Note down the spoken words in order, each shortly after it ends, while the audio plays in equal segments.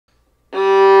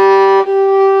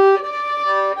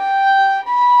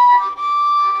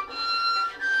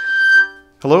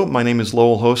Hello, my name is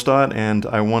Lowell Hohstadt, and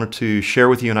I wanted to share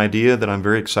with you an idea that I'm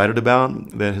very excited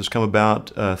about that has come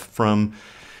about from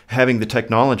having the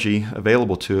technology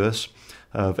available to us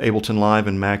of Ableton Live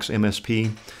and Max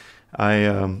MSP.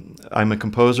 I'm a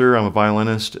composer, I'm a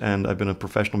violinist, and I've been a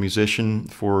professional musician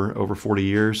for over 40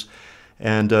 years.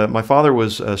 And my father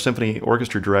was a symphony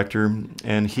orchestra director,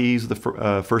 and he's the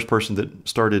first person that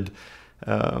started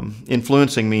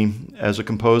influencing me as a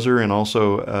composer and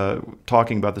also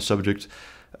talking about the subject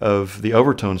of the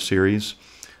overtone series.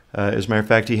 As a matter of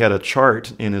fact, he had a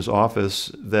chart in his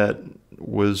office that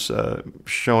was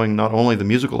showing not only the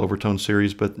musical overtone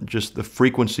series, but just the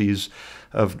frequencies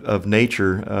of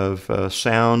nature, of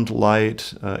sound,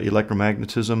 light,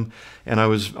 electromagnetism, and I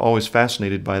was always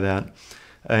fascinated by that.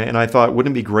 And I thought,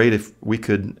 wouldn't it be great if we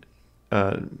could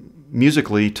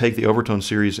musically take the overtone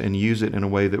series and use it in a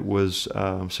way that was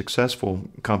successful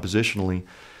compositionally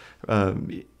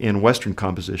in Western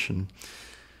composition.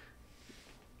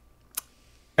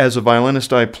 As a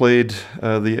violinist, I played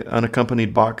the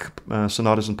unaccompanied Bach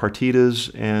sonatas and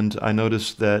partitas, and I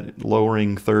noticed that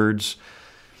lowering thirds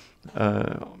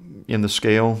in the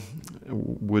scale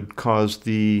would cause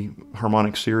the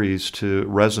harmonic series to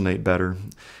resonate better.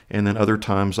 And then other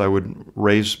times I would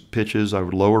raise pitches, I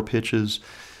would lower pitches.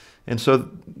 And so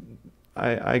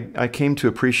I came to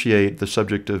appreciate the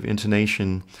subject of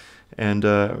intonation, and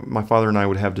my father and I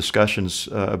would have discussions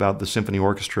about the symphony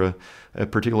orchestra,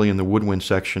 particularly in the woodwind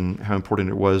section, how important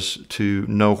it was to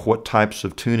know what types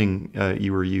of tuning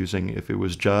you were using, if it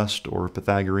was just or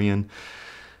Pythagorean,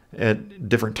 at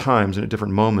different times and at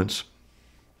different moments.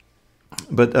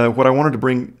 But what I wanted to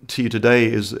bring to you today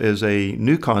is a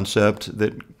new concept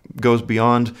that goes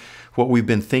beyond what we've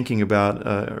been thinking about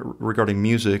regarding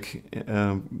music.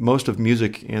 Most of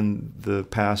music in the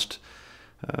past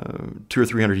 200 or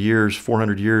 300 years,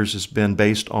 400 years has been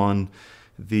based on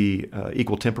the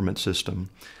equal temperament system.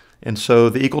 And so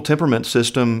the equal temperament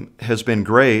system has been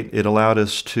great. It allowed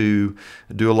us to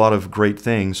do a lot of great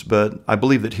things, but I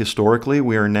believe that historically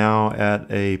we are now at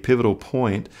a pivotal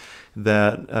point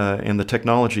that, and the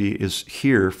technology is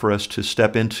here for us to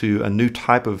step into a new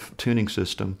type of tuning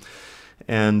system.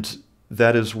 And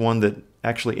that is one that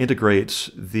actually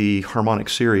integrates the harmonic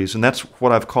series. And that's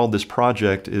what I've called this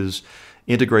project, is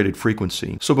integrated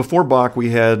frequency. So before Bach,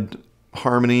 we had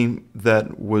harmony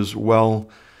that was well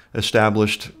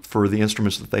established for the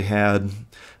instruments that they had.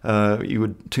 You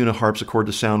would tune a harpsichord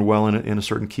to sound well in a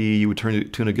certain key. You would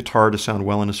tune a guitar to sound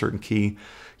well in a certain key.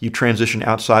 You transition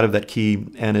outside of that key,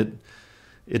 and it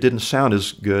didn't sound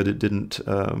as good. It didn't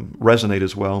resonate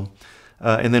as well.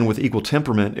 And then with equal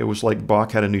temperament, it was like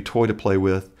Bach had a new toy to play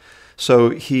with.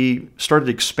 So he started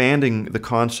expanding the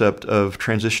concept of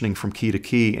transitioning from key to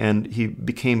key, and he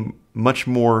became much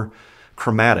more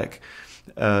chromatic,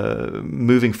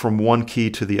 moving from one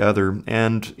key to the other.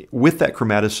 And with that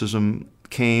chromaticism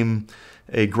came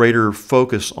a greater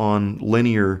focus on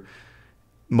linear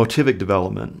motivic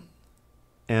development.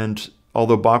 And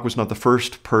although Bach was not the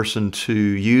first person to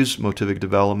use motivic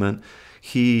development,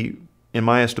 he, in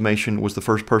my estimation, was the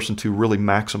first person to really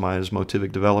maximize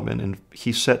motivic development, and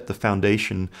he set the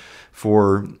foundation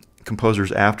for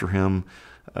composers after him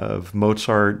of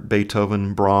Mozart,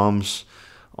 Beethoven, Brahms,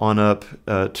 on up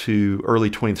to early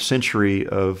 20th century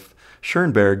of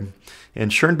Schoenberg.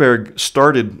 And Schoenberg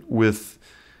started with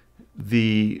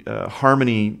the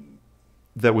harmony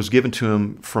that was given to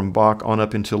him from Bach on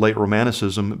up into late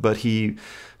Romanticism, but he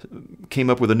came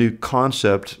up with a new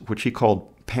concept which he called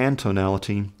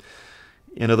pantonality.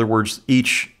 In other words,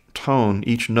 each tone,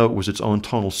 each note was its own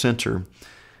tonal center.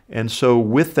 And so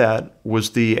with that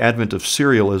was the advent of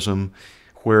serialism,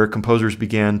 where composers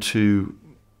began to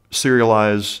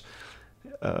serialize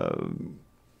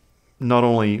not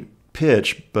only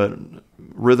pitch, but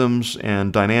rhythms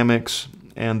and dynamics.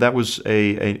 And that was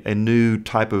a new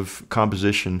type of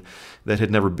composition that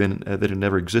had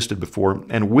never existed before.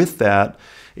 And with that,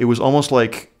 it was almost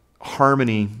like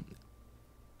harmony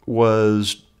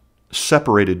was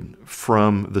separated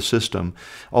from the system.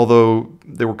 Although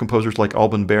there were composers like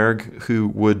Alban Berg who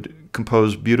would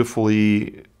compose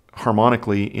beautifully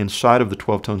harmonically inside of the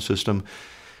 12-tone system,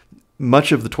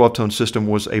 much of the 12-tone system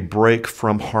was a break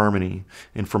from harmony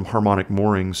and from harmonic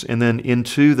moorings. And then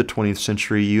into the 20th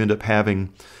century, you end up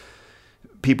having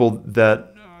people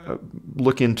that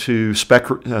look into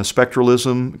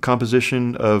spectralism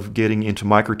composition, of getting into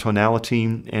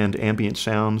microtonality and ambient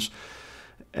sounds,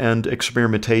 and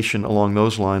experimentation along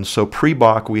those lines. So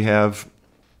pre-Bach, we have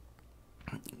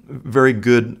very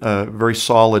good, very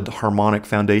solid harmonic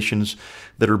foundations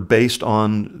that are based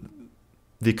on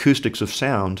the acoustics of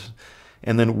sound.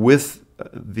 And then with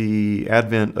the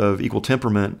advent of equal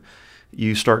temperament,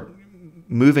 you start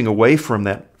moving away from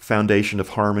that foundation of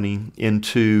harmony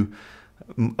into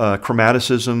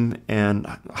chromaticism and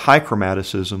high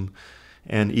chromaticism,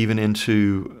 and even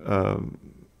into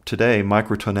today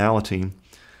microtonality.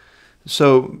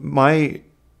 So my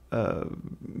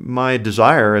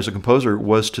desire as a composer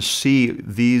was to see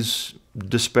these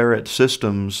disparate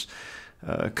systems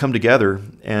come together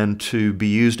and to be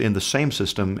used in the same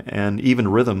system, and even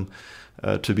rhythm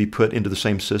to be put into the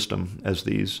same system as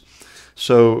these.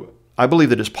 So I believe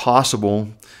that it's possible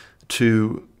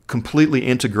to completely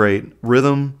integrate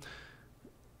rhythm,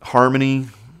 harmony,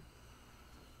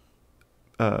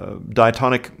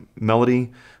 diatonic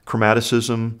melody,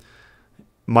 chromaticism,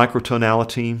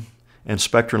 microtonality, and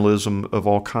spectralism of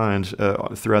all kinds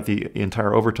throughout the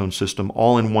entire overtone system,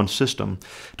 all in one system,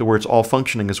 to where it's all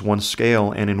functioning as one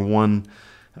scale and in one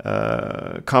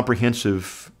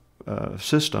comprehensive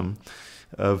system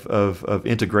of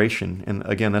integration. And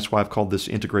again, that's why I've called this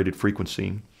integrated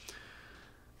frequency.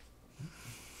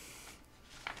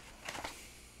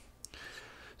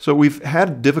 So we've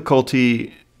had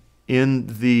difficulty in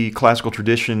the classical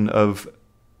tradition of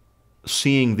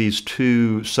seeing these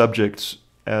two subjects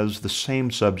as the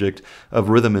same subject of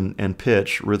rhythm and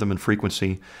pitch, rhythm and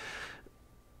frequency.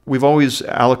 We've always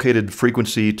allocated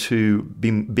frequency to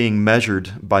being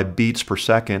measured by beats per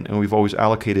second, and we've always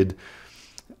allocated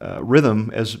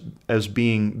rhythm as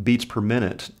being beats per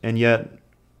minute. And yet,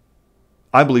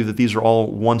 I believe that these are all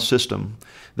one system.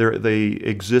 They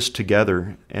exist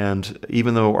together, and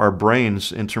even though our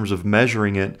brains, in terms of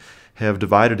measuring it, have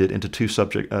divided it into two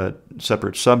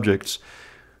separate subjects,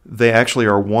 they actually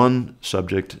are one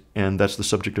subject, and that's the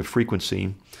subject of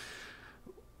frequency.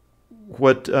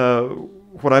 What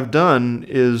I've done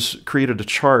is created a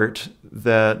chart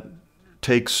that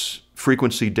takes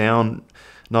frequency down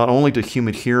not only to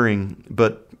human hearing,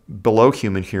 but below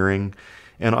human hearing,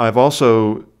 and I've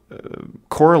also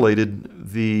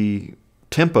correlated the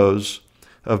tempos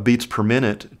of beats per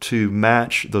minute to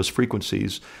match those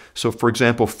frequencies. So, for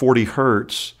example, 40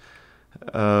 hertz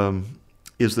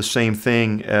is the same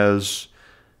thing as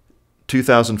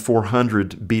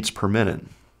 2,400 beats per minute.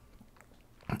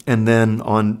 And then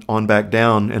on back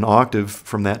down an octave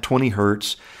from that, 20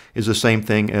 hertz is the same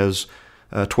thing as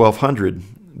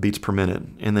 1,200 beats per minute.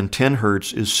 And then 10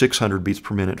 hertz is 600 beats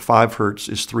per minute. 5 hertz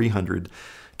is 300.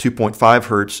 2.5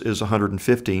 hertz is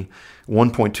 150.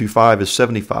 1.25 is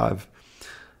 75.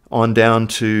 On down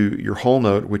to your whole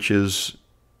note, which is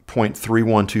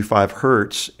 0.3125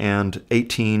 hertz and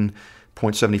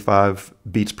 18.75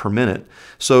 beats per minute.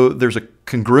 So there's a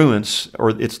congruence, or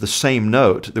it's the same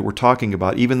note that we're talking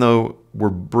about. Even though we're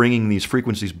bringing these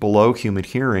frequencies below human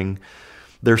hearing,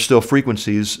 they're still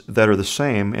frequencies that are the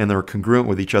same and they're congruent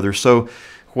with each other. So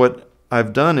what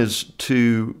I've done is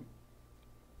to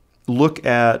look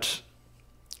at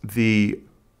the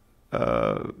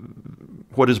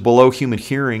what is below human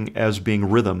hearing as being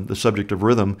rhythm, the subject of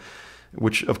rhythm,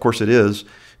 which of course it is,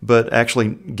 but actually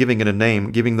giving it a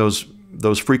name, giving those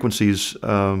frequencies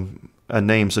a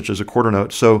name, such as a quarter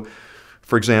note. So,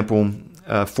 for example,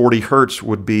 40 hertz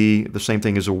would be the same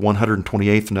thing as a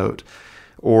 128th note,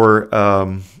 or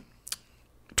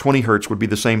 20 hertz would be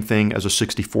the same thing as a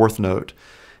 64th note,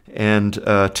 and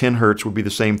 10 hertz would be the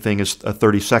same thing as a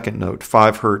 32nd note,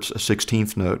 5 hertz a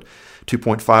 16th note,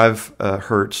 2.5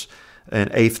 hertz an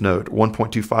 8th note,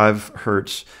 1.25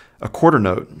 hertz a quarter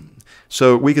note.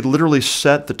 So we could literally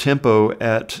set the tempo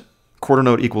at quarter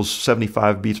note equals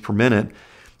 75 beats per minute,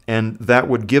 and that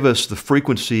would give us the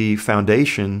frequency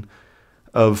foundation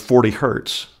of 40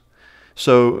 hertz.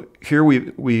 So here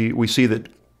we see that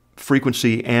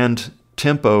frequency and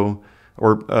tempo,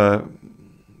 or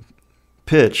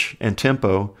pitch and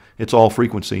tempo, it's all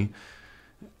frequency,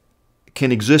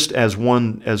 can exist as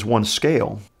one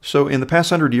scale. So in the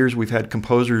past 100 years, we've had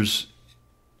composers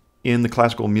in the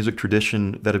classical music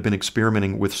tradition that have been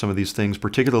experimenting with some of these things,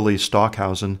 particularly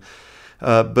Stockhausen.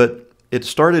 But it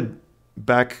started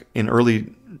back in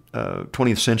early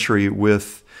 20th century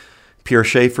with Pierre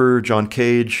Schaeffer, John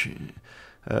Cage,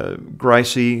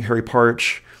 Gricey, Harry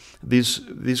Partch.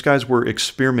 These guys were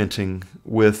experimenting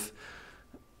with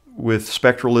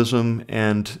spectralism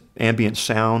and ambient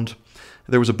sound.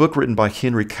 There was a book written by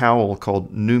Henry Cowell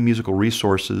called New Musical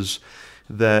Resources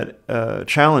that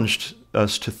challenged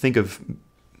us to think of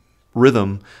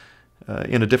rhythm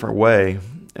in a different way,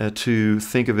 to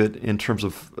think of it in terms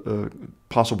of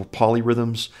possible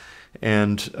polyrhythms,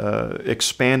 and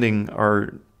expanding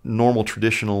our normal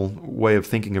traditional way of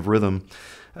thinking of rhythm.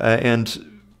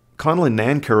 And Conlon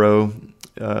Nancarrow,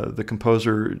 the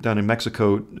composer down in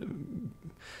Mexico,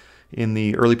 in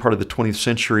the early part of the 20th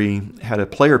century had a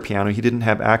player piano. He didn't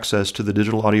have access to the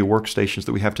digital audio workstations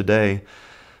that we have today.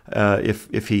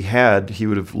 If he had, he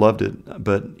would have loved it.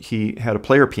 But he had a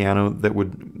player piano that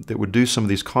would do some of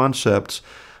these concepts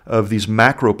of these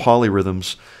macro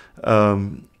polyrhythms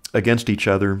against each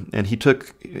other. And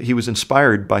he was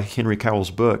inspired by Henry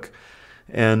Cowell's book.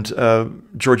 And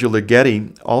Giorgio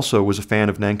Ligeti also was a fan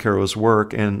of Nancarrow's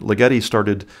work, and Ligeti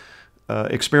started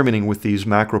experimenting with these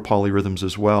macro polyrhythms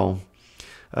as well.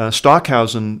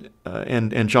 Stockhausen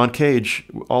and John Cage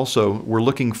also were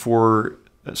looking for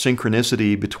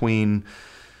synchronicity between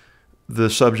the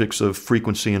subjects of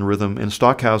frequency and rhythm, and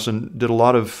Stockhausen did a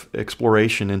lot of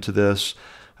exploration into this.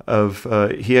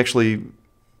 He actually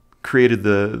created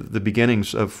the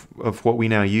beginnings of what we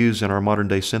now use in our modern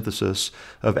day synthesis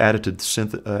of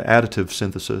additive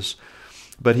synthesis.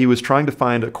 But he was trying to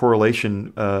find a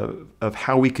correlation of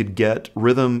how we could get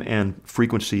rhythm and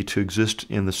frequency to exist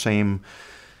in the same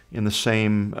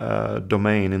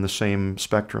domain, in the same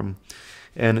spectrum.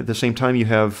 And at the same time, you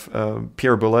have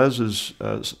Pierre Boulez's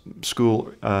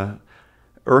school,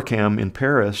 URCAM in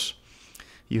Paris.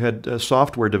 You had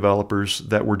software developers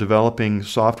that were developing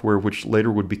software which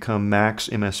later would become Max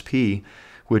MSP,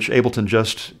 which Ableton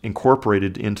just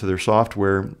incorporated into their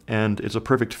software, and it's a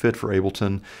perfect fit for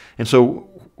Ableton. And so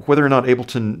whether or not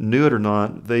Ableton knew it or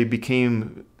not, they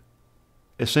became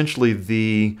essentially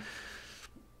the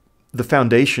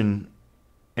foundation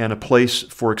and a place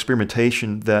for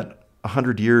experimentation that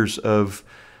 100 years of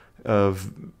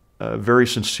very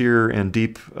sincere and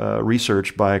deep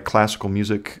research by classical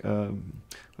music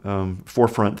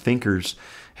forefront thinkers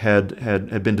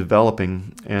had been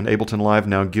developing, and Ableton Live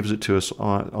now gives it to us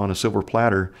on a silver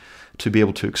platter to be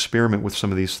able to experiment with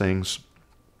some of these things.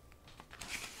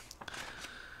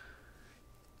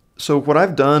 So what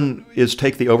I've done is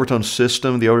take the overtone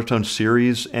system, the overtone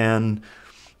series, and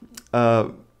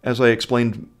as I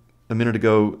explained a minute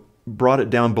ago, brought it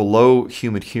down below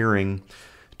humid hearing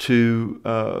to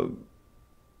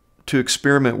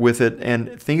experiment with it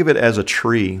and think of it as a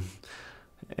tree.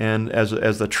 And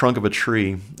as the trunk of a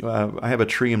tree. I have a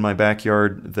tree in my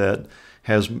backyard that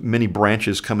has many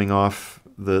branches coming off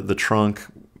the trunk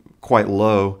quite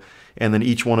low, and then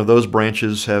each one of those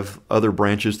branches have other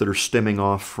branches that are stemming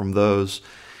off from those.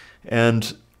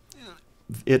 And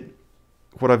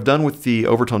what I've done with the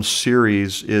overtone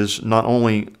series is not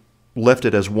only left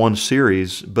it as one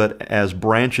series, but as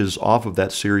branches off of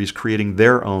that series, creating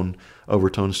their own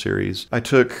overtone series. I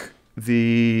took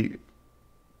the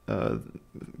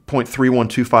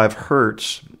 0.3125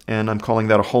 hertz, and I'm calling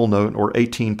that a whole note, or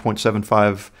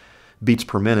 18.75 beats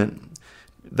per minute.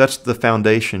 That's the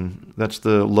foundation. That's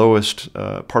the lowest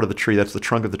part of the tree. That's the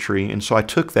trunk of the tree. And so I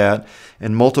took that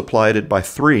and multiplied it by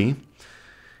 3,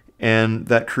 and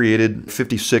that created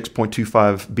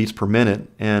 56.25 beats per minute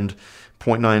and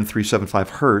 0.9375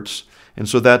 hertz. And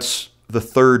so that's the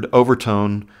third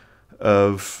overtone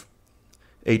of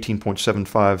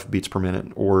 18.75 beats per minute,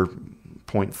 or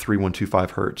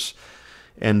 0.3125 hertz.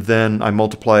 And then I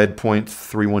multiplied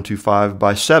 0.3125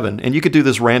 by 7. And you could do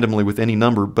this randomly with any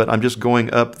number, but I'm just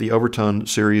going up the overtone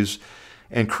series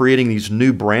and creating these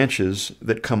new branches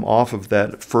that come off of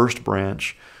that first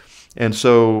branch. And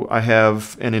so I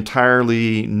have an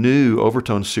entirely new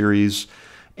overtone series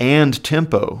and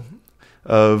tempo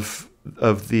of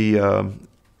the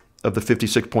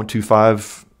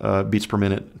 56.25 beats per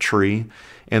minute tree.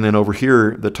 And then over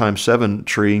here, the times 7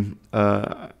 tree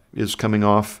is coming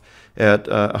off at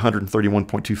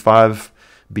 131.25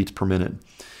 beats per minute.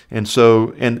 And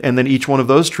so, and then each one of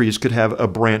those trees could have a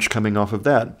branch coming off of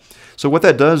that. So what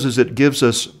that does is it gives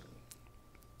us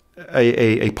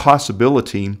a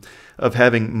possibility of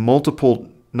having multiple,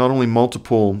 not only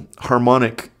multiple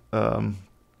harmonic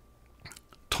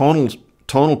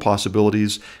tonal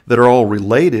possibilities that are all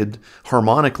related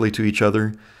harmonically to each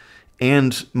other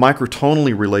and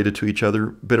microtonally related to each other,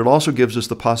 but it also gives us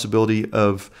the possibility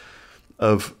of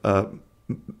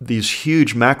these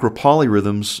huge macro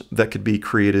polyrhythms that could be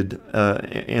created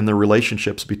and the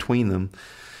relationships between them.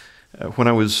 When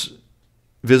I was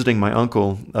visiting my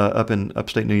uncle up in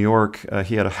upstate New York,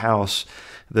 he had a house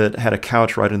that had a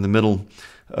couch right in the middle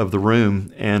of the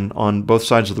room, and on both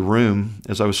sides of the room,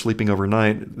 as I was sleeping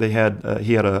overnight, he had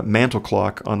a mantle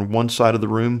clock on one side of the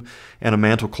room and a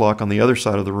mantle clock on the other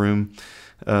side of the room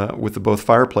with both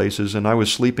fireplaces, and I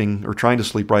was sleeping or trying to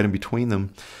sleep right in between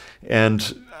them.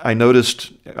 And I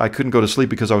noticed I couldn't go to sleep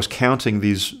because I was counting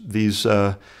the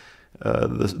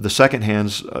second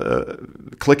hands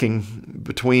clicking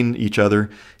between each other,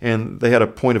 and they had a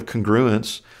point of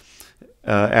congruence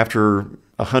after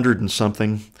 100 and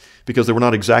something, because they were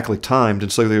not exactly timed,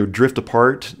 and so they would drift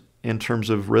apart in terms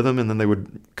of rhythm, and then they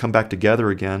would come back together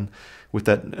again with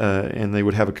that, and they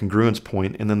would have a congruence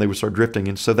point, and then they would start drifting.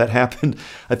 And so that happened.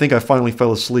 I think I finally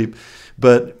fell asleep,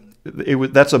 but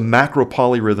that's a macro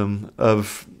polyrhythm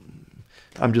of,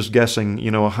 I'm just guessing,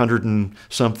 100 and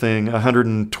something,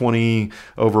 120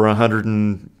 over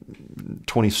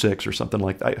 126 or something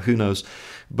like that. Who knows?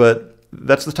 But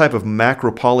that's the type of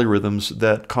macro polyrhythms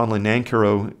that Conley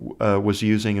Nancarrow was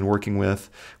using and working with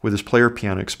his player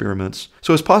piano experiments.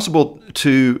 So it's possible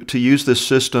to use this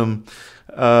system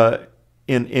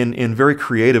in very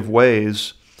creative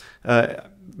ways.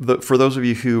 For those of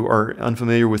you who are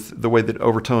unfamiliar with the way that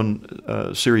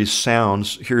overtone series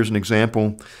sounds, here's an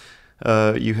example.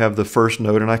 You have the first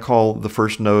node, and I call the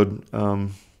first node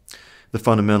the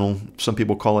fundamental. Some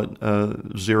people call it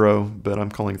 0, but I'm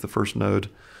calling it the first node.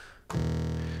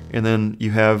 And then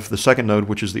you have the second node,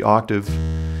 which is the octave,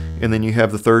 and then you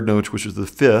have the third node, which is the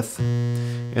fifth,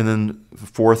 and then the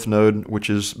fourth node, which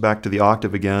is back to the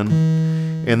octave again,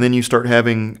 and then you start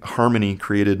having harmony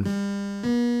created.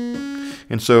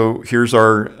 And so here's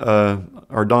our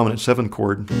dominant 7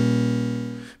 chord,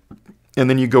 and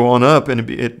then you go on up, and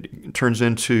it turns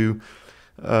into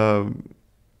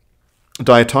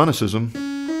diatonicism,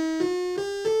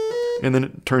 and then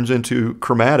it turns into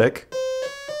chromatic,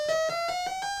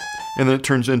 and then it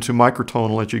turns into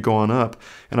microtonal as you go on up.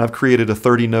 And I've created a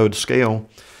 30-node scale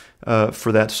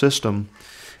for that system.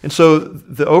 And so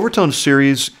the overtone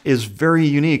series is very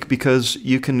unique because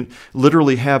you can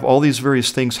literally have all these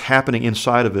various things happening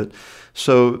inside of it.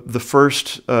 So the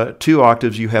first 2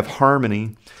 octaves you have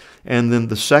harmony, and then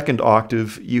the second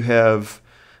octave you have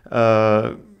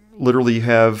literally you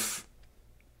have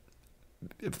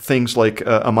things like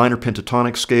a minor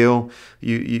pentatonic scale.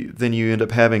 Then you end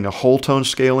up having a whole tone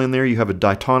scale in there. You have a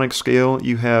diatonic scale.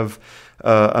 You have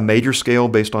a major scale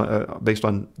based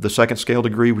on the second scale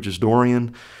degree, which is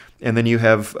Dorian. And then you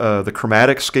have the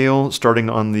chromatic scale starting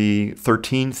on the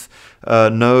 13th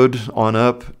node on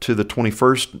up to the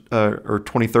 21st or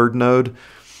 23rd node.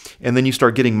 And then you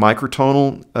start getting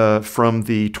microtonal from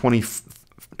the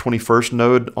 21st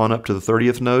node on up to the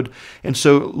 30th node. And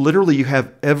so literally you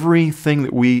have everything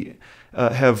that we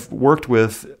have worked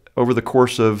with over the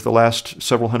course of the last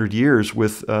several hundred years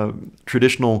with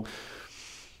traditional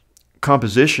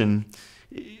composition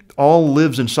all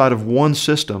lives inside of one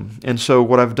system. And so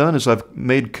what I've done is I've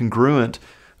made congruent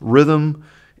rhythm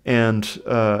and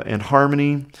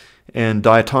harmony and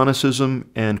diatonicism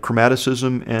and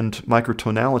chromaticism and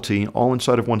microtonality all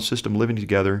inside of one system living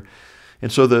together.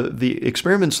 And so the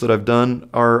experiments that I've done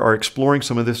are exploring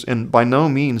some of this, and by no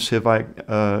means have I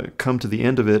come to the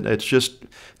end of it.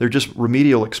 They're just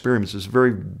remedial experiments. It's the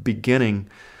very beginning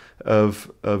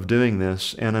of doing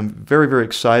this, and I'm very, very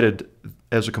excited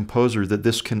as a composer that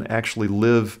this can actually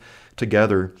live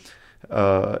together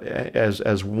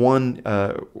as one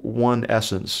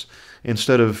essence,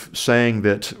 instead of saying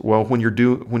that, well, when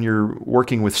you're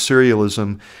working with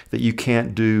serialism, that you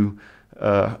can't do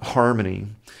harmony.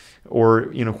 Or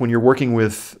when you're working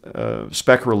with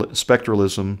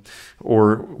spectralism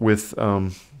or with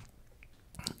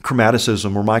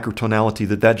chromaticism or microtonality,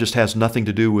 that just has nothing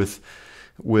to do with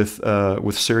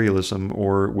serialism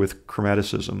or with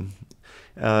chromaticism,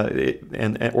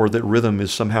 or that rhythm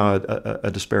is somehow a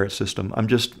disparate system. I'm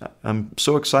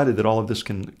so excited that all of this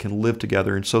can live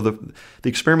together. And so the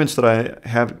experiments that I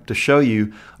have to show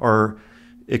you are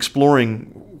exploring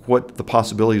what the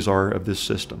possibilities are of this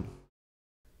system.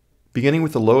 Beginning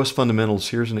with the lowest fundamentals,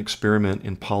 here's an experiment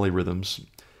in polyrhythms.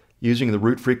 Using the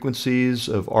root frequencies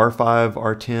of R5,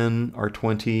 R10,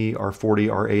 R20, R40,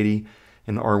 R80,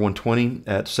 and R120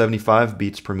 at 75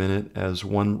 beats per minute as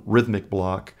one rhythmic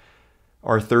block,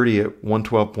 R30 at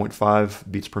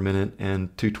 112.5 beats per minute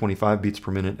and 225 beats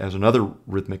per minute as another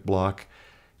rhythmic block,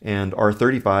 and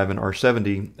R35 and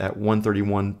R70 at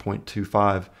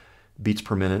 131.25 beats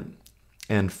per minute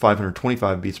and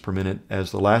 525 beats per minute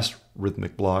as the last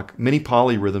rhythmic block. Many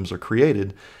polyrhythms are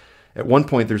created. At one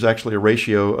point, there's actually a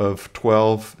ratio of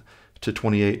 12 to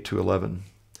 28 to 11.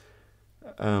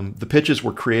 The pitches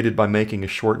were created by making a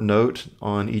short note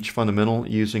on each fundamental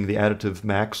using the additive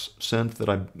max synth that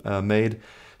I made.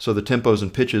 So the tempos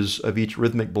and pitches of each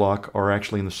rhythmic block are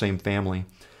actually in the same family.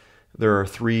 There are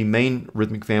 3 main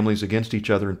rhythmic families against each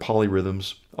other in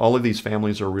polyrhythms. All of these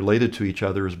families are related to each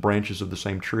other as branches of the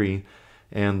same tree,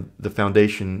 and the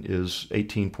foundation is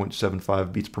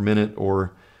 18.75 beats per minute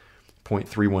or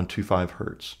 0.3125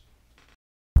 hertz.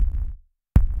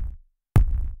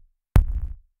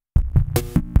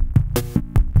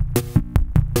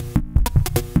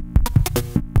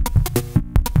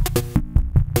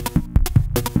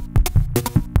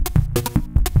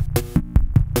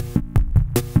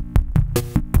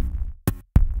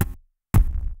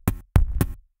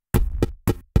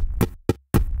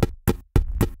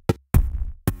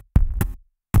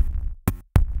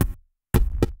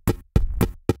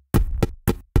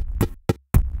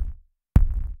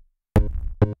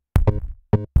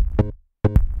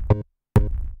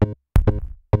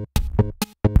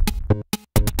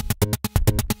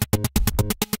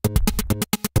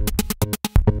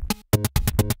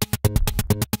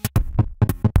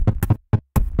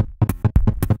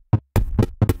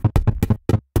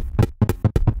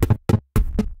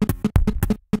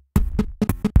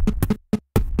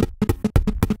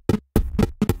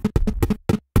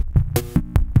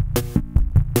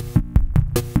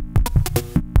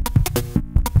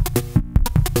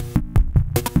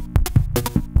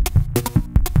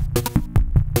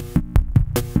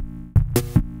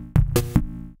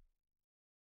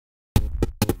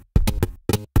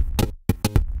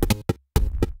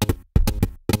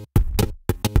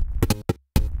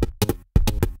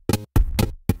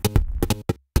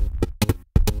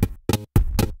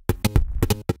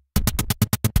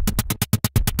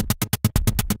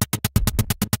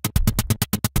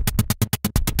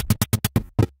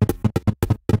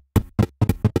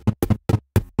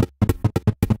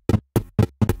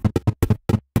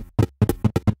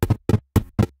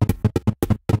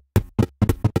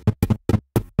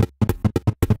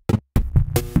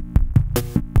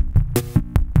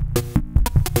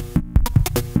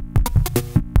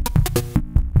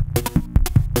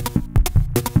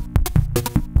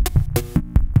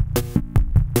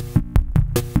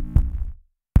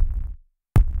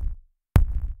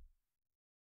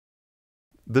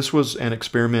 This was an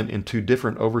experiment in two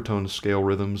different overtone scale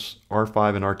rhythms,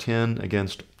 R5 and R10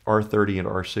 against R30 and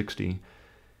R60.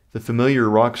 The familiar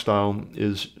rock style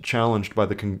is challenged by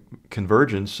the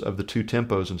convergence of the two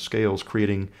tempos and scales,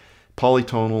 creating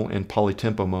polytonal and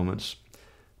polytempo moments.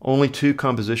 Only two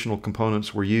compositional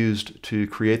components were used to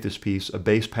create this piece, a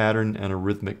bass pattern and a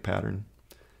rhythmic pattern.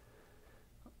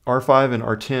 R5 and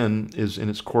R10 is in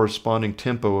its corresponding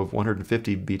tempo of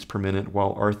 150 beats per minute,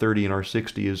 while R30 and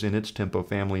R60 is in its tempo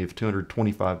family of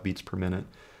 225 beats per minute.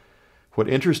 What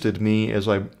interested me as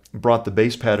I brought the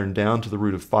bass pattern down to the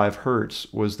root of 5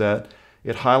 Hz was that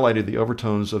it highlighted the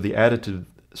overtones of the additive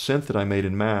synth that I made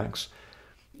in Max.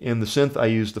 In the synth, I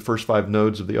used the first 5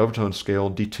 nodes of the overtone scale,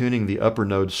 detuning the upper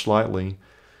nodes slightly.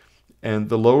 And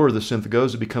the lower the synth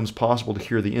goes, it becomes possible to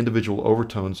hear the individual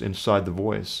overtones inside the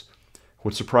voice.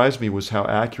 What surprised me was how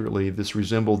accurately this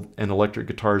resembled an electric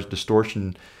guitar's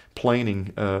distortion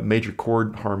planing major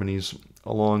chord harmonies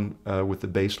along with the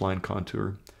bass line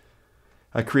contour.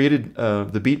 I created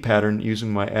the beat pattern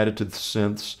using my additive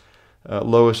synth's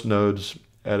lowest nodes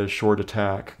at a short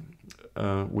attack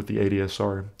with the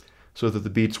ADSR, so that the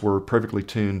beats were perfectly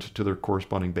tuned to their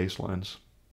corresponding bass lines.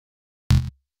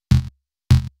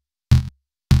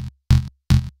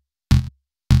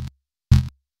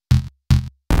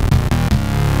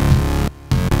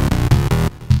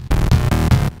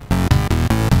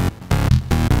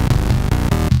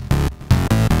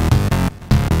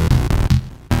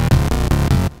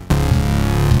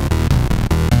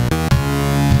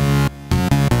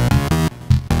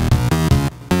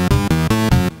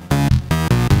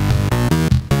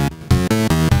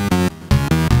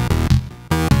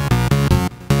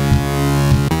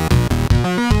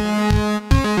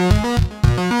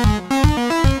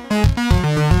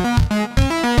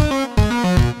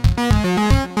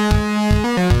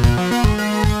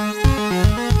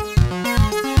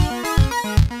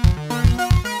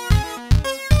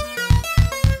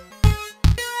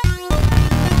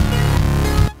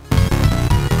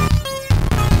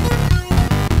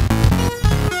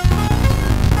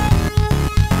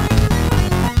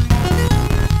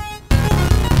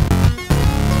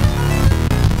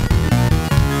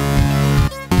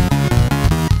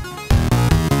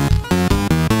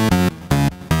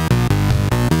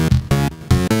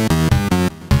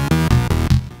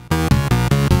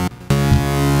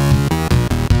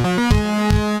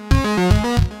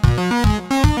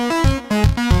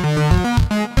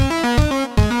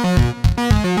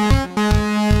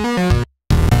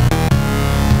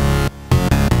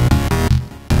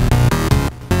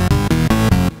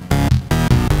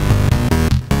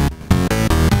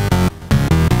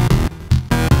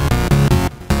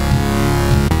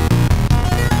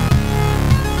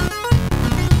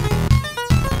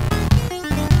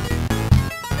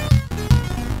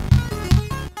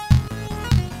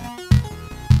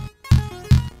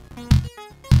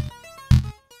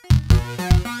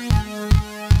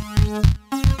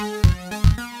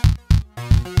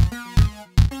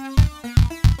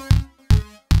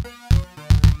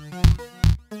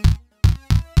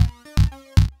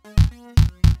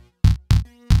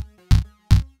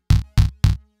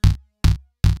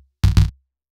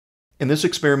 In this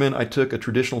experiment, I took a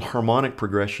traditional harmonic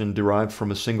progression derived from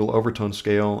a single overtone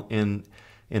scale in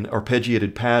an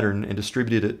arpeggiated pattern and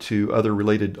distributed it to other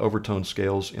related overtone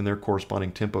scales in their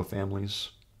corresponding tempo families.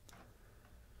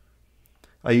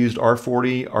 I used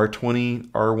R40, R20,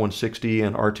 R160,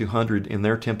 and R200 in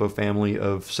their tempo family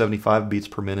of 75 beats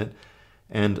per minute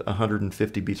and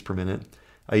 150 beats per minute.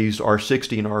 I used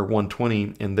R60 and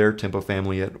R120 in their tempo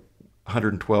family at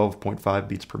 112.5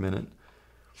 beats per minute.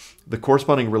 The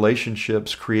corresponding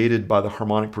relationships created by the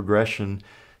harmonic progression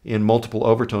in multiple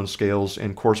overtone scales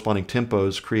and corresponding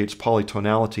tempos creates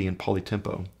polytonality and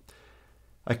polytempo.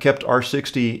 I kept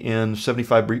R60 in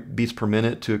 75 beats per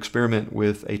minute to experiment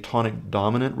with a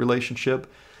tonic-dominant relationship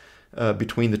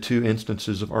between the two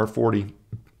instances of R40.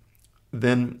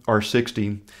 Then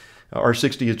R60.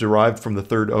 R60 is derived from the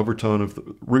third overtone of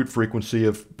the root frequency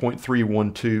of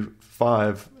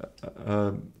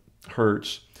 0.3125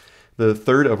 Hertz. The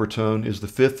third overtone is the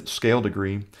fifth scale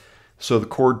degree, so the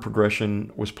chord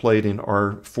progression was played in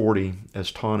R40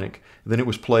 as tonic. Then it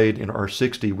was played in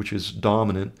R60, which is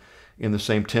dominant, in the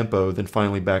same tempo, then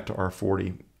finally back to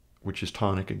R40, which is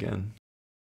tonic again.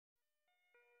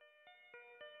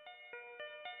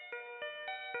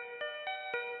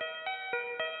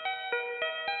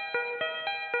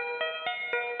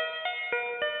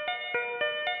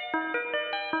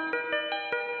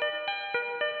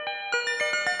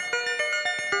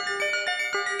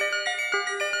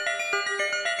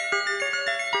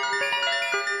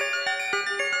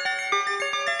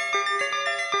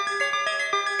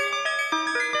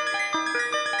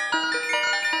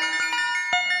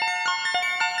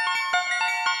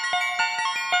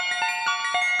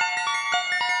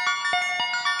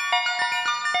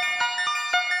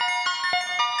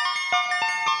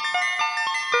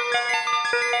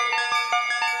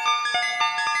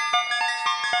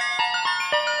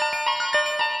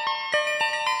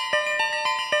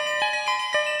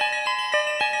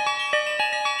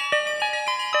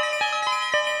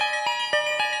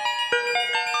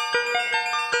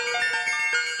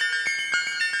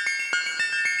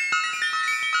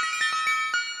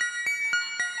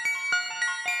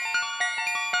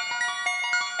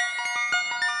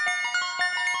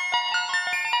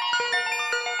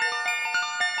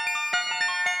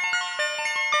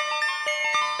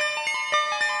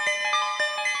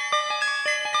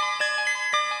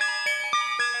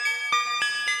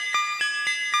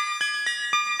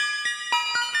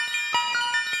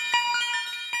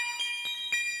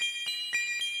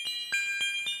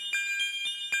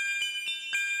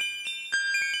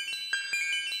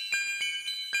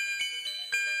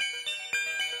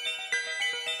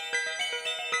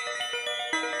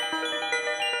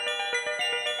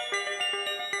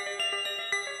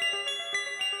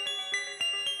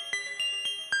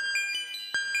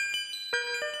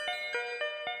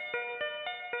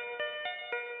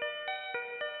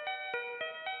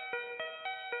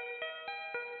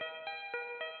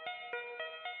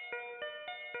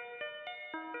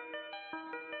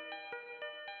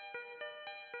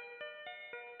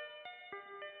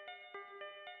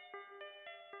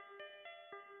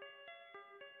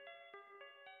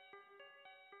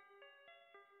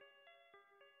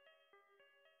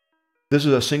 This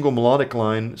is a single melodic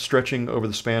line stretching over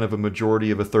the span of a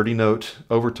majority of a 30-note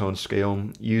overtone scale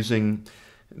using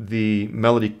the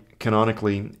melody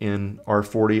canonically in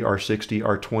R40, R60,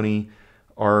 R20,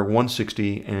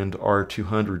 R160, and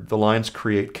R200. The lines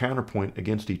create counterpoint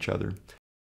against each other.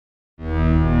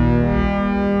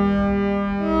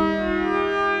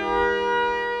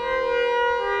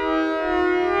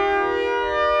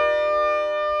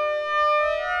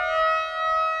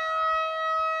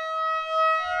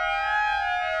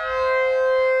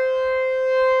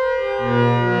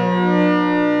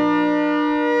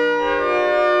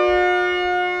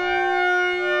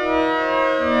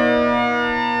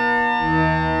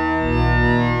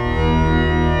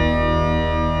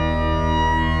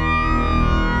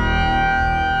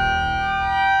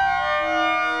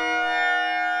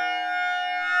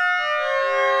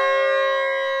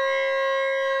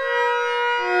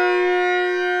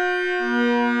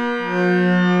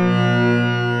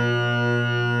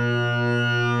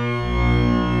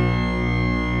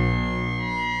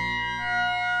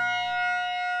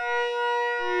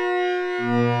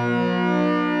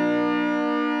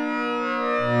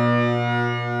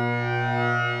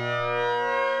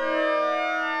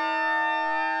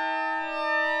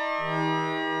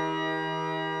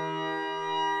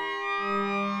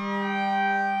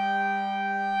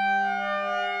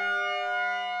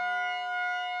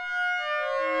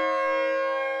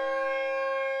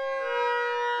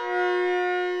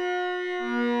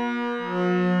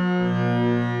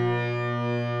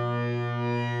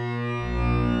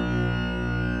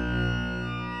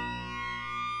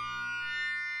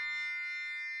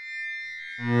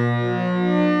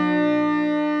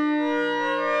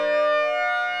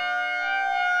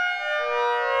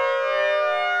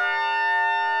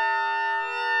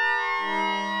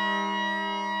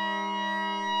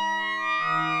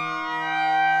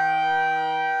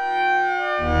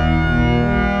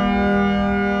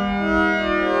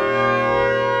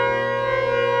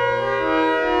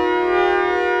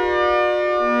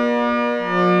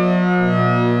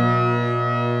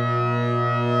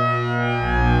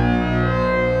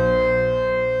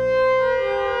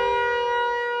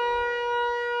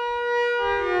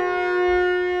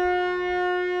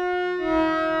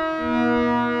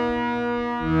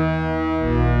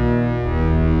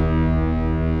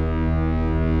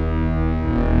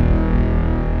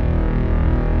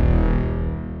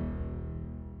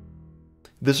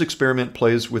 This experiment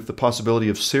plays with the possibility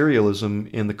of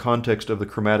serialism in the context of the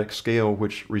chromatic scale,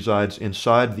 which resides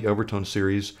inside the overtone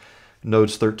series,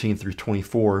 nodes 13 through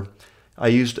 24. I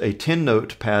used a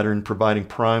 10-note pattern providing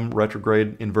prime,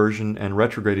 retrograde, inversion, and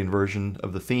retrograde inversion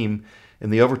of the theme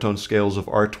in the overtone scales of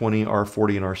R20,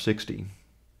 R40, and R60.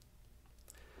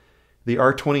 The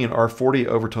R20 and R40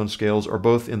 overtone scales are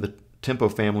both in the tempo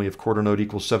family of quarter note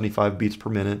equals 75 beats per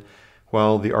minute,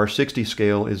 while the R60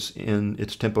 scale is in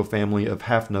its tempo family of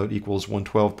half note equals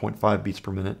 112.5 beats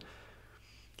per minute.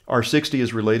 R60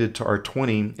 is related to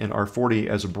R20 and R40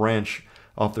 as a branch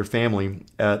off their family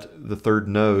at the third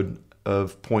node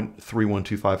of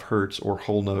 0.3125 hertz, or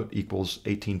whole note equals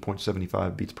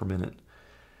 18.75 beats per minute.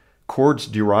 Chords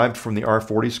derived from the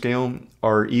R40 scale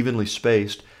are evenly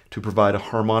spaced to provide a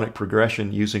harmonic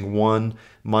progression using 1,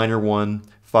 minor 1,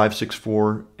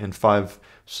 5/6/4, and 5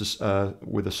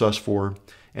 with a sus4,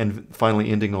 and finally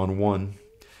ending on 1.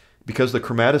 Because the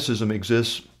chromaticism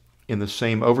exists in the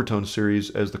same overtone series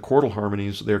as the chordal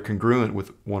harmonies, they're congruent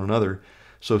with one another,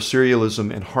 so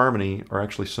serialism and harmony are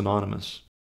actually synonymous.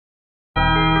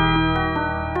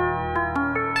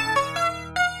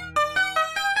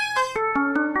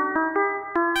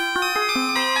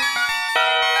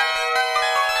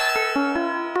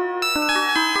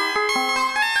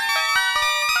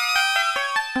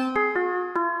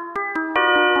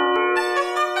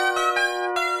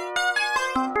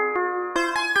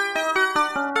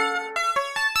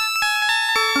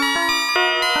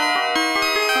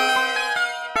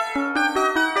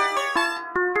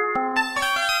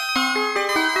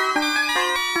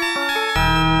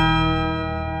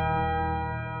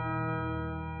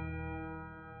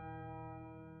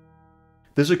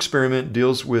 This experiment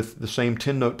deals with the same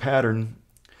 10-note pattern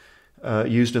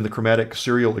used in the chromatic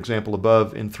serial example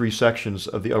above in 3 sections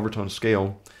of the overtone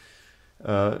scale.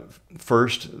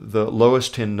 First, the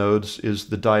lowest 10 notes is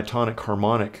the diatonic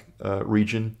harmonic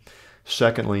region.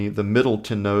 Secondly, the middle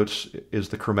 10 notes is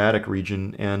the chromatic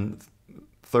region. And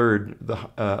third,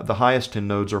 the highest 10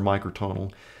 notes are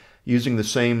microtonal. Using the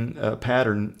same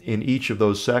pattern in each of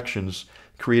those sections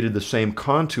created the same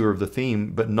contour of the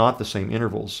theme, but not the same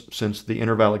intervals, since the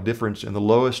intervallic difference in the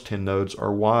lowest 10 notes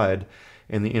are wide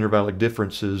and the intervallic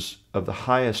differences of the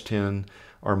highest 10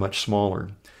 are much smaller.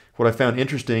 What I found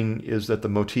interesting is that the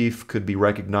motif could be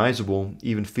recognizable,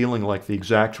 even feeling like the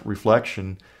exact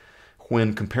reflection,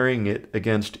 when comparing it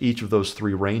against each of those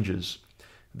 3 ranges.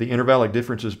 The intervallic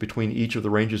differences between each of the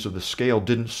ranges of the scale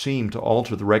didn't seem to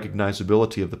alter the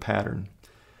recognizability of the pattern.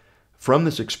 From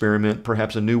this experiment,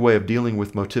 perhaps a new way of dealing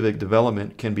with motivic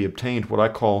development can be obtained, what I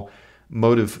call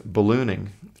motive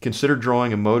ballooning. Consider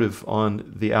drawing a motive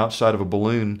on the outside of a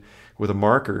balloon with a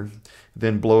marker,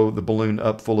 then blow the balloon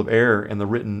up full of air and the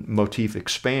written motif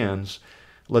expands.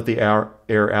 Let the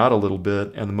air out a little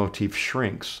bit and the motif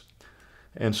shrinks.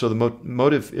 And so the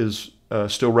motive is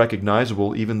still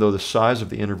recognizable even though the size of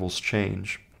the intervals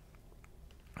change.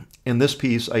 In this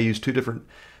piece, I use 2 different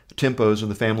tempos in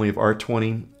the family of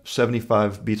R20,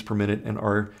 75 beats per minute, and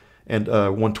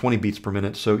 120 beats per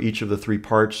minute. So each of the 3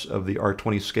 parts of the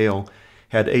R20 scale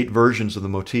had 8 versions of the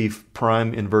motif: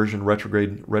 prime inversion,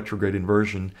 retrograde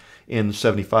inversion, in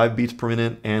 75 beats per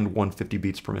minute and 150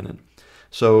 beats per minute.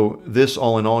 So this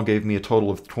all in all gave me a total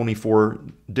of 24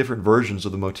 different versions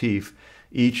of the motif,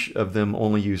 each of them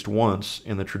only used once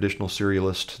in the traditional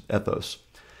serialist ethos.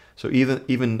 So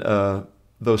even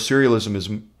though serialism is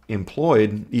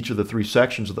employed, each of the 3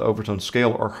 sections of the overtone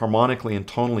scale are harmonically and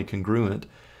tonally congruent,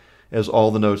 as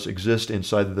all the notes exist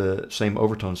inside the same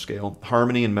overtone scale.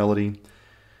 Harmony and melody,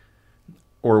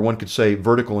 or one could say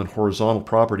vertical and horizontal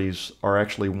properties, are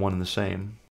actually one and the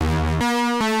same.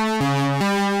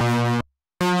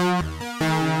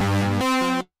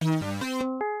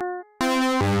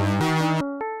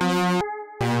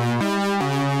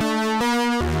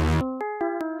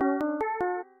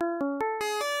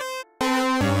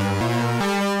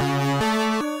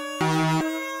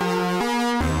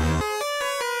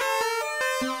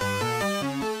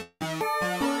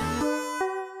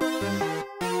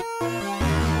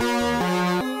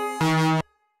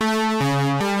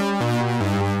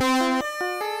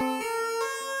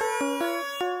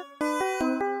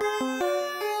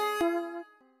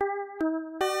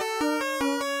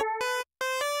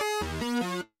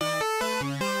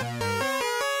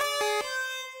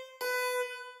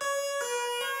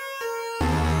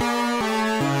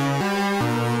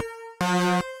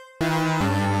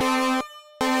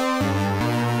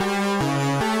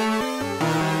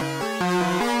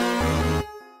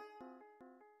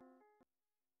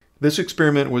 This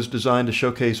experiment was designed to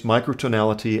showcase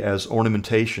microtonality as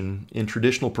ornamentation. In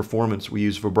traditional performance, we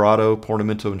use vibrato,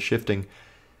 portamento, and shifting,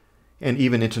 and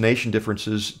even intonation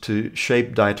differences to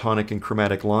shape diatonic and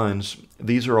chromatic lines.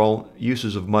 These are all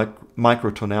uses of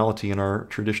microtonality in our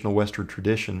traditional Western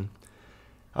tradition.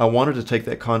 I wanted to take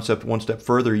that concept one step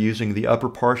further using the upper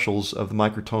partials of the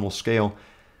microtonal scale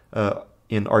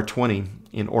in R20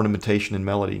 in ornamentation and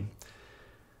melody.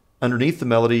 Underneath the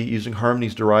melody, using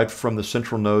harmonies derived from the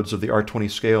central nodes of the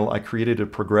R20 scale, I created a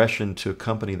progression to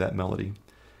accompany that melody.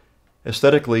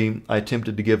 Aesthetically, I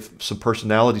attempted to give some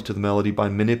personality to the melody by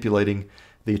manipulating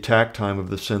the attack time of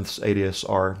the synth's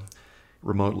ADSR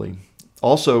remotely.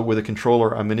 Also, with a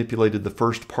controller, I manipulated the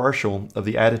first partial of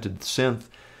the additive synth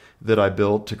that I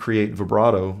built to create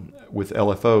vibrato with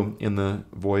LFO in the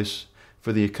voice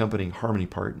for the accompanying harmony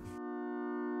part.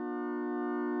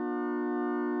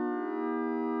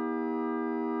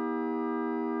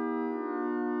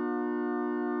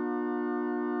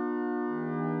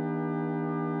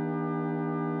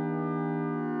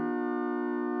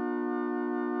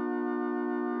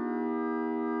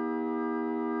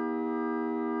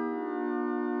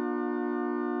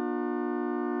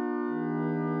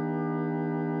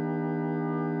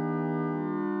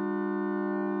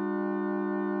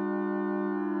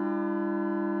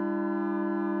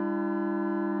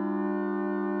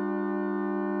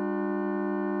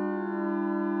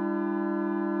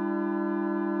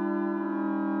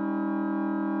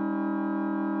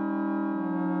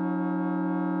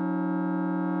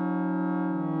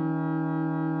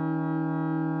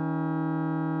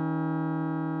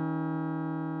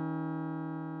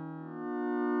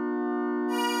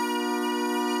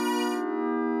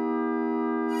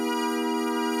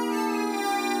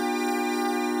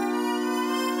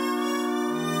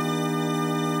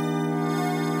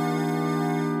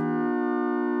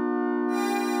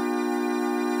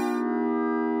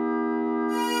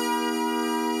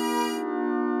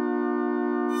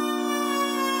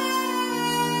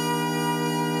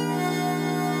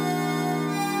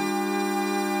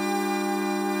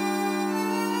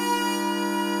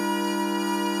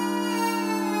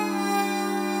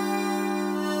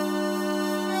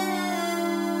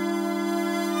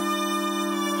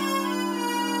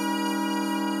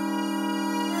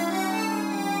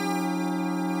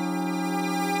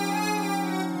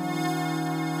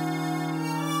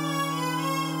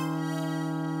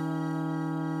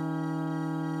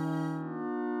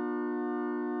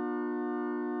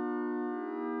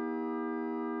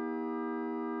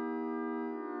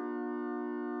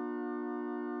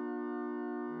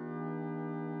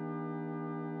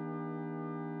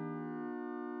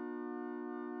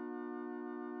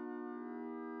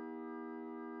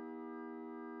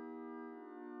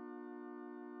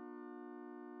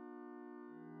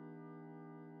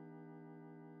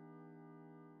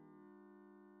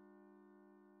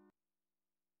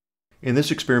 In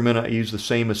this experiment, I used the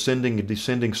same ascending and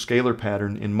descending scalar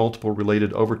pattern in multiple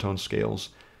related overtone scales.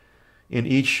 In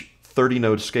each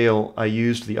 30-node scale, I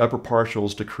used the upper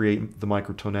partials to create the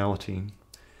microtonality.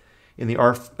 In the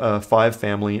R5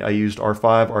 family, I used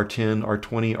R5, R10,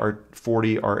 R20,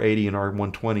 R40, R80, and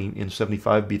R120 in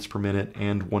 75 beats per minute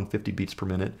and 150 beats per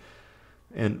minute,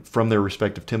 and from their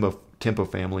respective tempo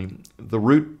family. The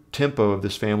root tempo of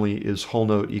this family is whole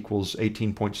note equals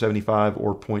 18.75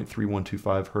 or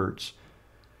 0.3125 hertz.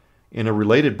 In a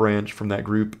related branch from that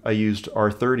group, I used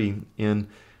R30 in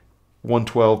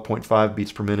 112.5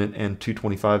 beats per minute and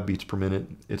 225 beats per minute,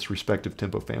 its respective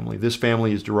tempo family. This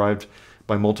family is derived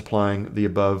by multiplying the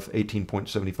above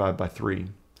 18.75 by 3.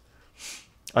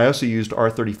 I also used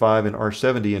R35 and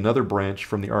R70, another branch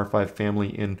from the R5 family,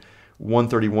 in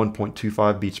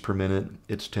 131.25 beats per minute,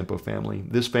 its tempo family.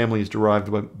 This family is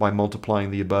derived by multiplying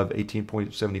the above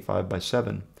 18.75 by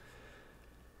 7.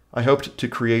 I hoped to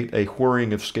create a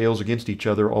whirring of scales against each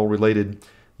other, all related,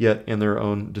 yet in their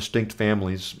own distinct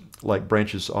families, like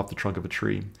branches off the trunk of a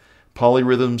tree.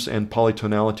 Polyrhythms and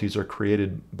polytonalities are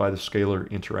created by the scalar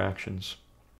interactions.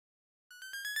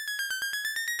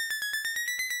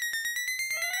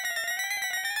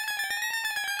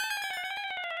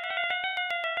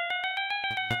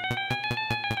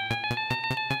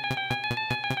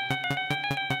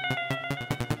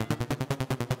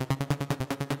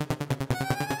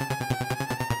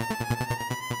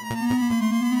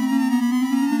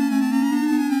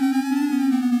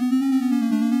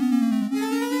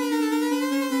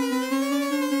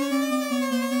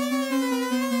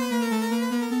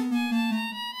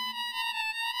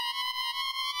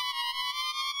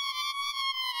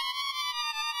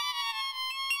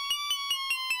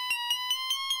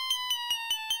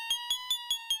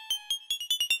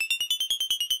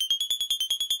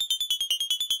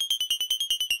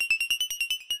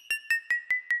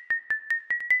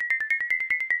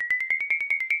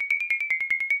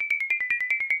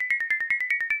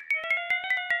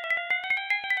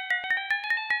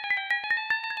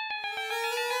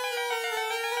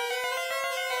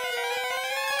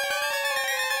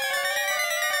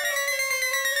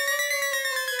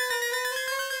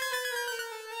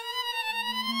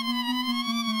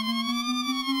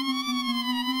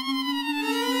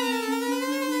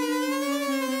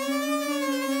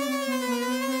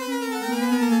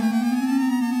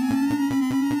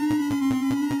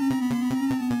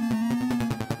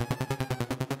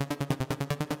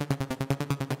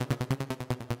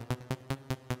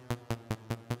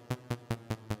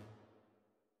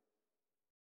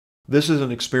 This is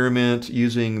an experiment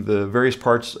using the various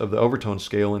parts of the overtone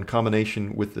scale in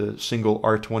combination with the single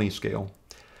R20 scale.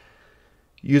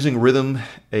 Using rhythm,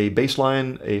 a bass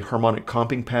line, a harmonic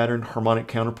comping pattern, harmonic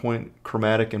counterpoint,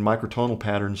 chromatic, and microtonal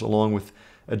patterns, along with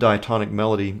a diatonic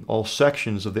melody, all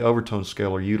sections of the overtone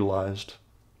scale are utilized.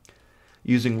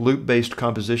 Using loop-based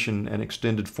composition, an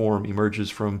extended form emerges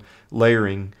from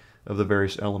layering of the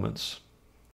various elements.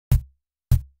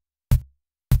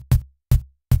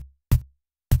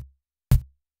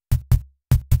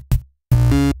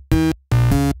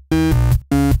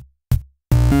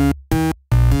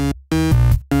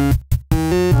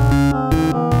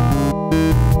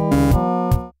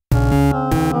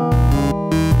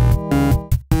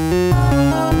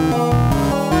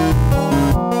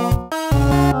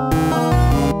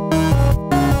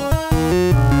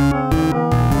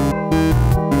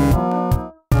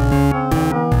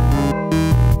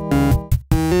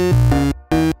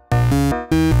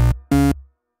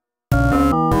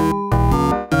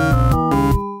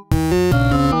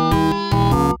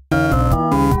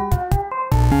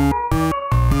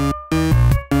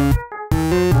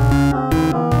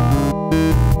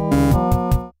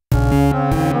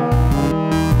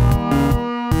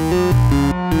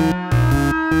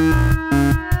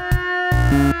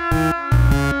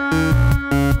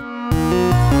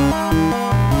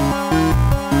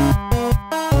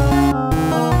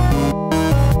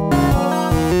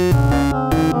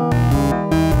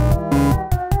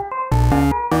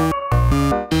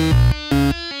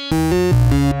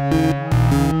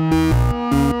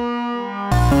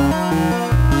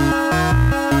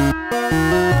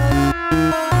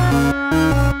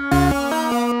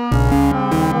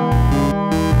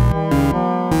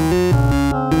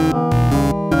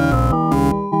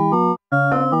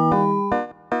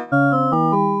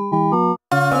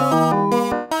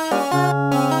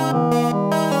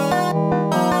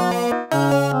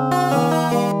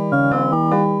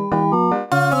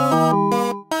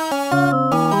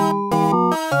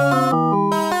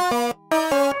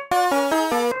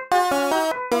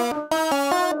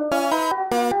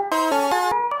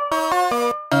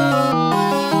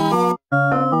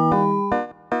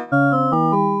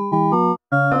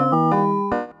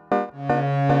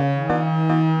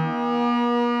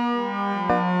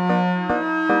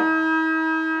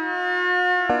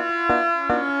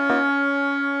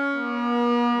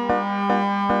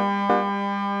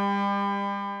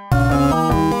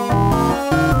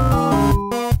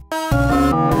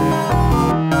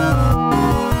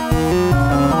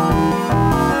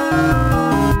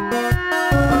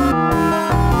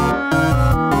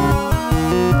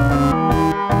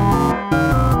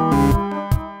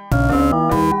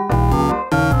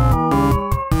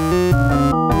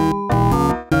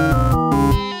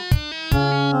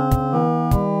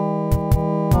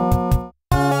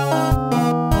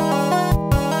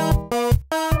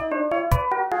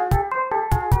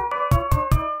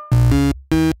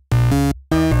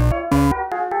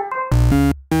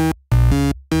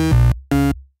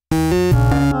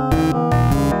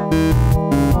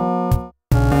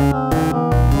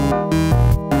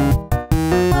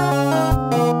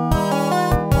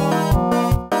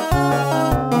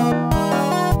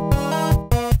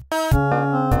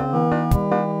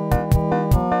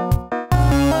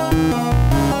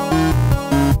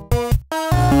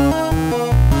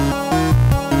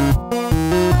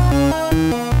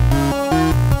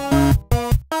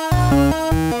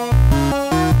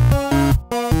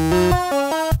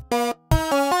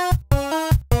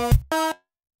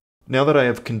 Now that I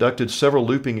have conducted several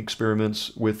looping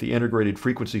experiments with the integrated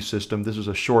frequency system, this is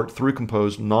a short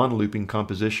through-composed non-looping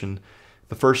composition.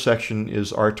 The first section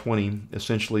is R20,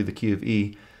 essentially the key of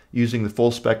E, using the full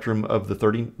spectrum of the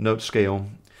 30-note scale.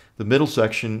 The middle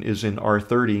section is in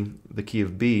R30, the key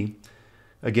of B,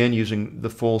 again using the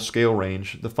full scale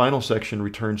range. The final section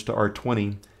returns to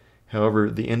R20,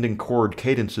 however, the ending chord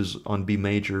cadences on B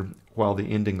major, while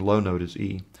the ending low note is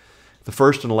E. The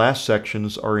first and last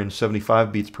sections are in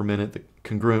 75 beats per minute,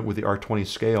 congruent with the R20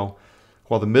 scale,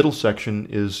 while the middle section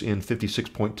is in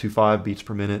 56.25 beats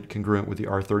per minute, congruent with the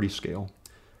R30 scale.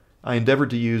 I endeavored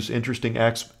to use interesting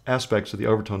aspects of the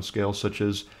overtone scale, such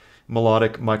as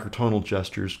melodic microtonal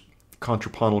gestures,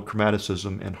 contrapuntal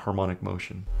chromaticism, and harmonic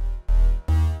motion.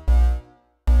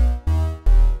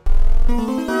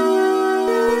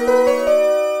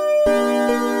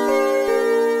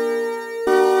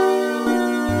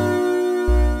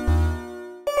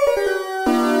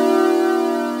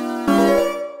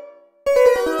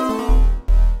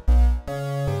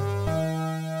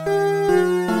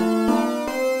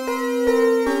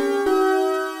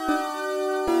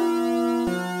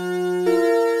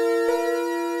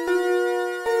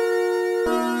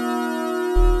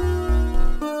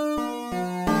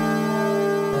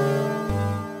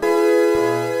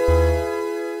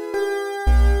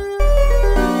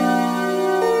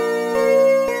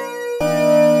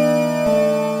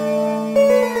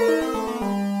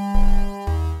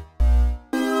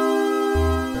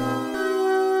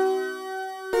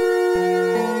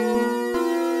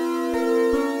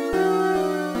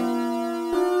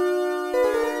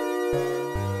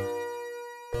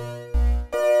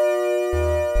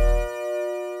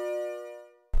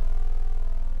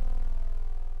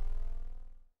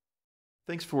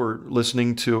 Thanks for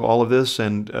listening to all of this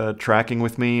and tracking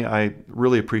with me. I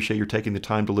really appreciate your taking the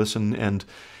time to listen. And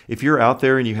if you're out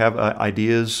there and you have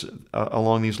ideas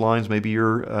along these lines, maybe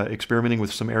you're experimenting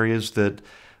with some areas that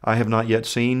I have not yet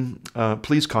seen,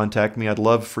 please contact me. I'd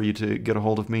love for you to get a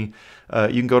hold of me.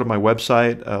 You can go to my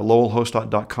website,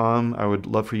 lowellhohstadt.com. I would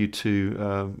love for you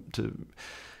to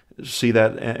see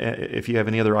that if you have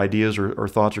any other ideas or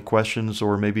thoughts or questions,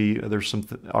 or maybe there's some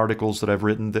articles that I've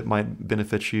written that might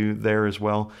benefit you there as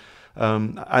well.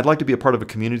 I'd like to be a part of a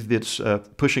community that's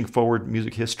pushing forward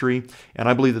music history, and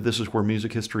I believe that this is where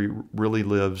music history really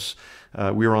lives.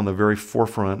 We are on the very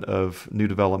forefront of new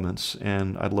developments,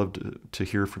 and I'd love to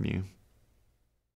hear from you.